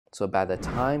So by the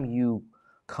time you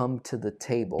come to the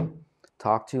table,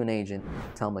 talk to an agent,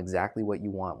 tell them exactly what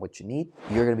you want, what you need,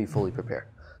 you're going to be fully prepared.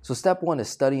 So step one is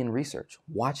study and research,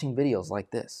 watching videos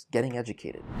like this, getting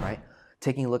educated, right?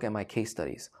 Taking a look at my case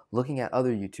studies, looking at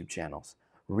other YouTube channels,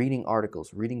 reading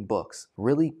articles, reading books.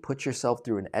 Really put yourself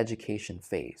through an education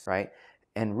phase, right?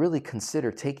 And really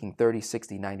consider taking 30,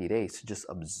 60, 90 days to just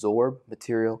absorb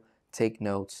material, take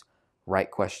notes,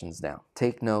 write questions down.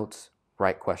 Take notes,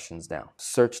 write questions down.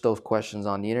 Search those questions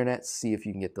on the internet, see if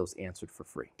you can get those answered for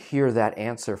free. Hear that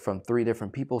answer from 3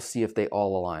 different people, see if they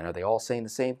all align. Are they all saying the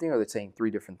same thing or are they saying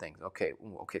 3 different things? Okay,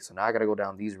 so now I gotta go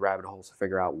down these rabbit holes to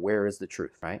figure out where is the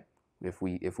truth, right? If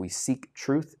we seek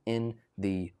truth in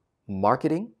the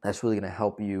marketing, that's really gonna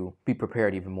help you be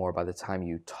prepared even more by the time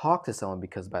you talk to someone,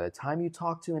 because by the time you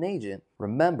talk to an agent,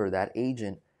 remember that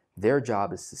agent, their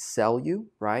job is to sell you,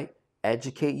 right?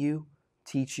 Educate you,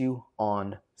 teach you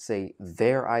on, say,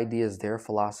 their ideas, their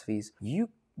philosophies. You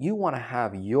want to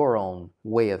have your own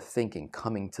way of thinking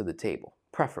coming to the table,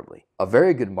 preferably. A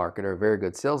very good marketer, a very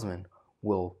good salesman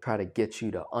will try to get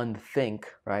you to unthink,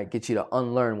 right? Get you to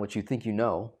unlearn what you think you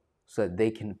know so that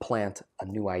they can plant a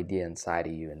new idea inside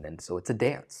of you. And then, so it's a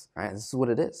dance, right? This is what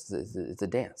it is. It's a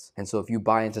dance. And so if you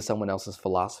buy into someone else's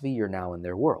philosophy, you're now in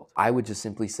their world. I would just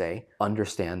simply say,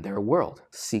 understand their world.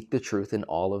 Seek the truth in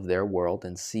all of their world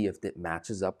and see if it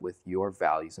matches up with your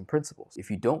values and principles.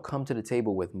 If you don't come to the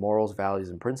table with morals, values,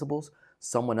 and principles,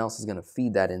 someone else is going to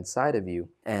feed that inside of you.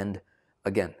 And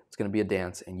again, it's going to be a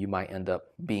dance, and you might end up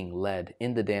being led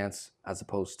in the dance as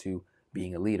opposed to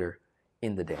being a leader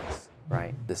in the dance,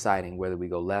 right? Deciding whether we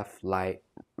go left,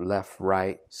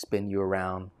 right, spin you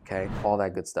around, okay? All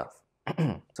that good stuff.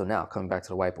 So now coming back to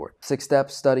the whiteboard. 6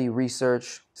 steps: study,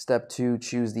 research. Step 2,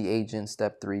 choose the agent.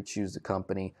 Step 3, choose the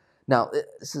company. Now,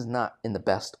 this is not in the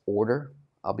best order,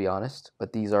 I'll be honest,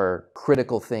 but these are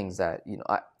critical things that,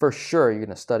 for sure you're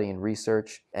gonna study and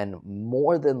research, and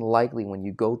more than likely when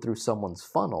you go through someone's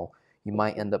funnel, you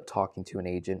might end up talking to an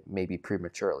agent maybe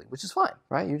prematurely, which is fine,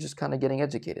 right? You're just kind of getting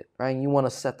educated, right? And you want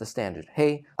to set the standard.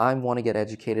 Hey, I want to get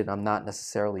educated. I'm not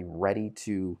necessarily ready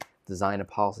to design a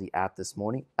policy at this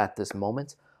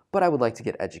moment, but I would like to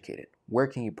get educated. Where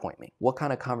can you point me? What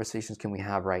kind of conversations can we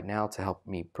have right now to help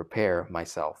me prepare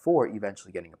myself for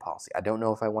eventually getting a policy? I don't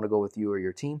know if I want to go with you or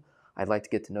your team. I'd like to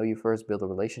get to know you first, build a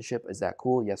relationship. Is that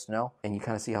cool? Yes, no? And you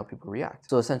kind of see how people react.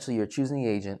 So essentially you're choosing the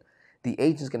agent. The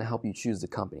agent is going to help you choose the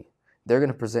company. They're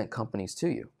going to present companies to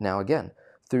you. Now, again,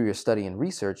 through your study and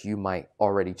research, you might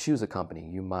already choose a company.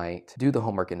 You might do the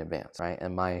homework in advance, right?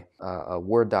 And my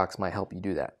Word docs might help you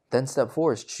do that. Then step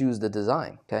 4 is choose the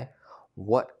design, okay?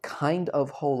 What kind of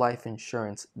whole life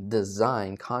insurance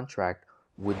design contract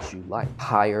would you like?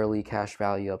 High early cash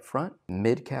value up front,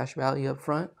 mid cash value up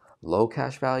front, low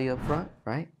cash value up front,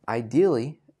 right?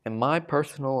 Ideally, in my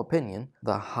personal opinion,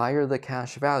 the higher the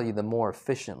cash value, the more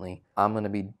efficiently I'm going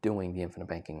to be doing the infinite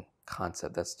banking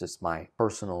concept. That's just my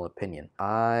personal opinion.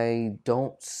 I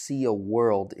don't see a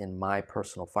world in my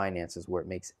personal finances where it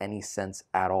makes any sense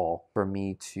at all for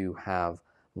me to have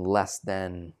less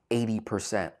than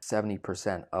 80%,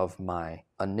 70% of my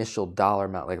initial dollar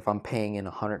amount. Like if I'm paying in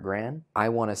 100 grand, I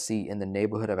want to see in the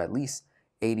neighborhood of at least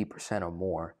 80% or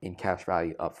more in cash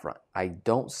value upfront. I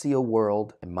don't see a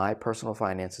world in my personal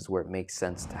finances where it makes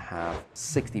sense to have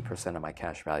 60% of my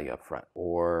cash value upfront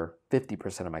or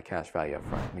 50% of my cash value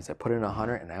upfront. It means I put in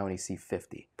 100 and I only see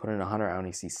 50. Put in 100, I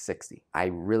only see 60. I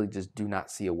really just do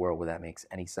not see a world where that makes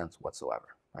any sense whatsoever.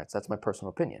 All right, so that's my personal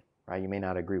opinion. Right? You may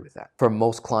not agree with that. For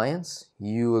most clients,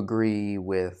 you agree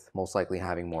with most likely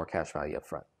having more cash value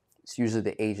upfront. It's usually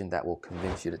the agent that will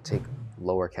convince you to take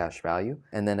lower cash value.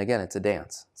 And then again, it's a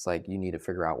dance. It's like you need to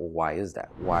figure out, well, why is that?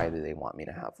 Why do they want me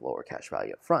to have lower cash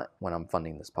value up front when I'm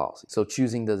funding this policy? So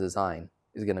choosing the design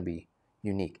is going to be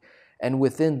unique. And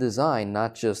within design,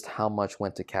 not just how much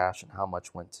went to cash and how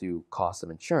much went to cost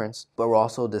of insurance, but we're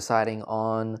also deciding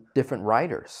on different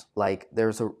riders. Like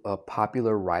there's a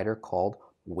popular rider called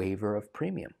waiver of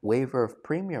premium. Waiver of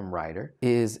premium rider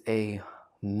is a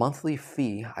monthly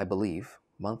fee, I believe,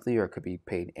 monthly, or it could be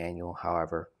paid annual,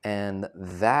 however, and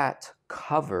that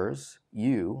covers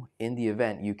you in the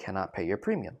event you cannot pay your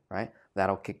premium, right?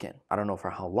 That'll kick in. I don't know for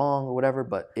how long or whatever,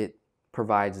 but it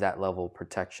provides that level of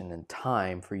protection and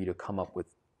time for you to come up with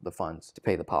the funds to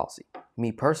pay the policy.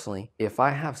 Me personally, if I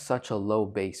have such a low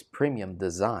base premium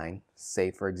design,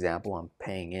 say for example, I'm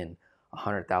paying in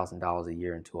 $100,000 a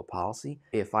year into a policy,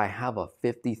 if I have a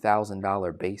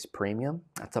 $50,000 base premium,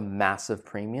 that's a massive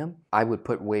premium, I would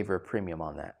put waiver premium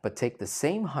on that. But take the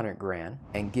same 100 grand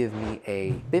and give me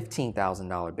a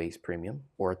 $15,000 base premium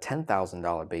or a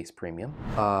 $10,000 base premium.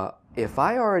 If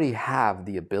I already have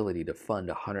the ability to fund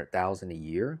 $100,000 a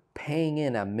year, paying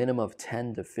in a minimum of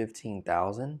 $10,000 to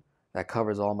 $15,000 that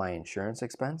covers all my insurance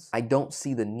expense, I don't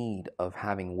see the need of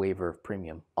having waiver of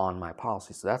premium on my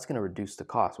policy. So that's gonna reduce the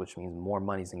cost, which means more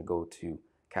money is gonna go to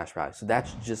cash value. So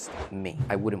that's just me.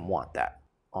 I wouldn't want that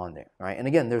on there, right? And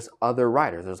again, there's other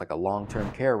riders. There's like a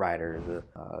long-term care rider,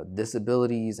 the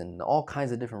disabilities, and all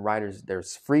kinds of different riders.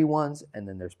 There's free ones and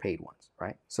then there's paid ones,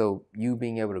 right? So you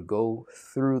being able to go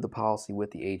through the policy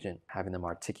with the agent, having them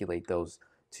articulate those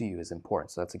to you is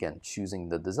important. So that's, again, choosing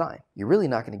the design. You're really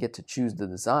not going to get to choose the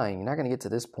design. You're not going to get to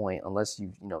this point unless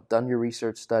you've done your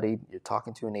research, studied, you're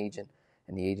talking to an agent,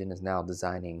 and the agent is now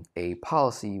designing a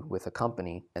policy with a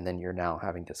company, and then you're now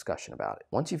having discussion about it.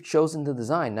 Once you've chosen the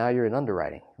design, now you're in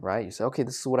underwriting, right? You say, okay,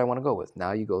 this is what I want to go with.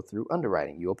 Now you go through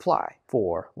underwriting. You apply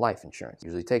for life insurance.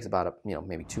 Usually takes about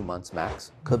maybe 2 months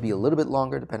max. Could be a little bit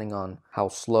longer depending on how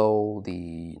slow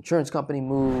the insurance company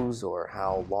moves or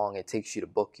how long it takes you to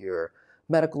book your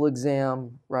medical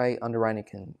exam, right? Underwriting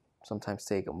can sometimes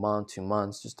take a month, 2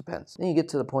 months, just depends. Then you get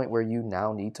to the point where you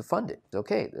now need to fund it.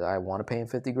 Okay, I want to pay him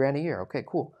 50 grand a year. Okay,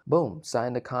 cool. Boom,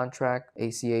 sign the contract,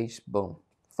 ACH, boom.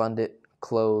 Fund it,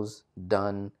 close,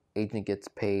 done. Agent gets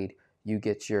paid, you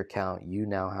get your account, you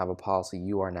now have a policy,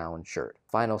 you are now insured.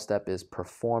 Final step is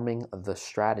performing the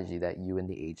strategy that you and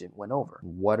the agent went over.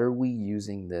 What are we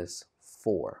using this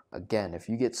for? Again, if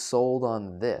you get sold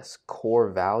on this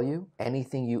core value,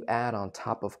 anything you add on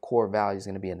top of core value is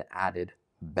going to be an added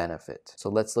benefit. So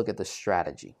let's look at the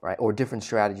strategy, right? Or different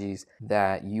strategies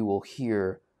that you will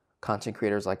hear content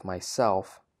creators like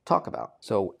myself talk about.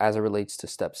 So as it relates to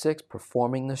step 6,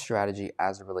 performing the strategy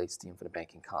as it relates to the infinite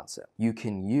banking concept. You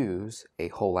can use a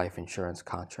whole life insurance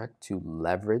contract to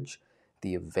leverage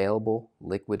the available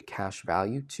liquid cash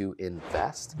value to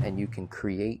invest, and you can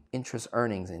create interest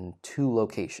earnings in 2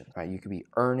 locations, right? You could be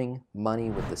earning money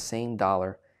with the same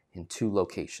dollar in 2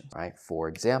 locations, right? For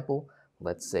example,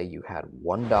 let's say you had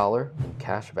 $1 in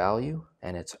cash value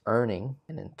and it's earning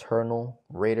an internal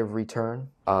rate of return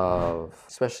of,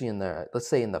 especially let's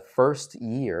say in the first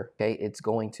year, okay, it's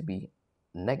going to be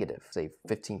negative, say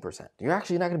 15%. You're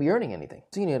actually not going to be earning anything.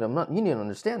 So you need to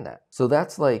understand that. So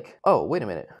that's like, oh, wait a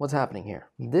minute, what's happening here?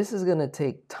 This is going to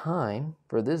take time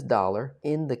for this dollar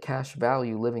in the cash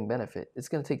value living benefit. It's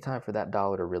going to take time for that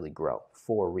dollar to really grow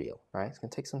for real, right? It's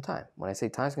going to take some time. When I say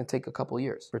time, it's going to take a couple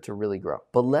years for it to really grow.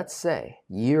 But let's say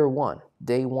year 1,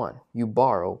 day 1, you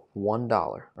borrow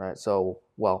 $1, right? So,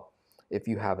 well, if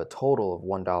you have a total of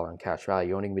 $1 in cash value,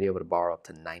 you're only going to be able to borrow up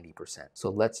to 90%. So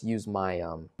let's use my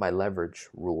leverage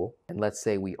rule, and let's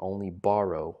say we only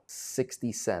borrow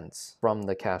 60 cents from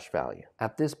the cash value.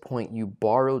 At this point, you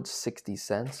borrowed 60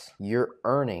 cents. You're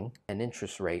earning an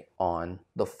interest rate on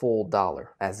the full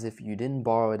dollar as if you didn't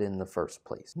borrow it in the first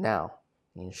place. Now,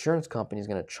 the insurance company is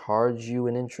going to charge you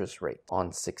an interest rate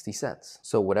on 60 cents.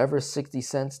 So whatever 60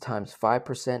 cents times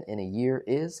 5% in a year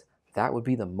is, that would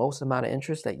be the most amount of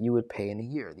interest that you would pay in a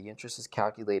year. The interest is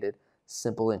calculated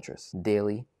simple interest,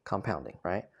 daily compounding,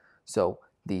 right? So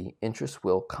the interest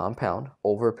will compound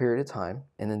over a period of time,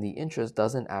 and then the interest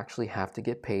doesn't actually have to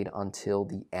get paid until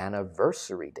the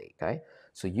anniversary date, okay?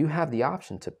 So you have the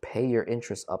option to pay your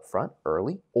interest up front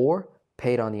early or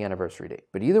pay it on the anniversary date.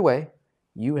 But either way,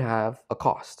 you have a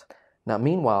cost. Now,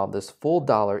 meanwhile, this full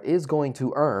dollar is going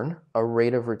to earn a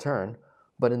rate of return,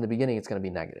 but in the beginning, it's going to be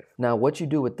negative. Now, what you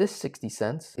do with this 60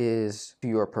 cents is to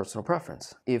your personal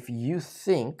preference. If you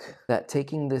think that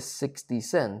taking this 60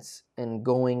 cents and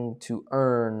going to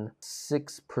earn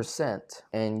 6%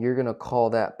 and you're going to call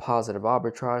that positive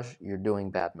arbitrage, you're doing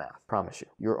bad math. Promise you.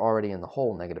 You're already in the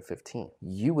hole, negative 15.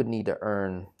 You would need to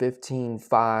earn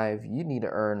 15.5. You need to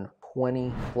earn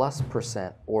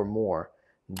 20+% or more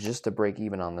just to break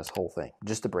even on this whole thing,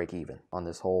 just to break even on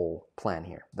this whole plan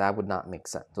here. That would not make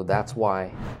sense. So that's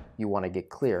why you want to get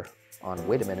clear on,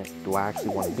 wait a minute, do I actually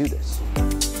want to do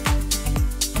this?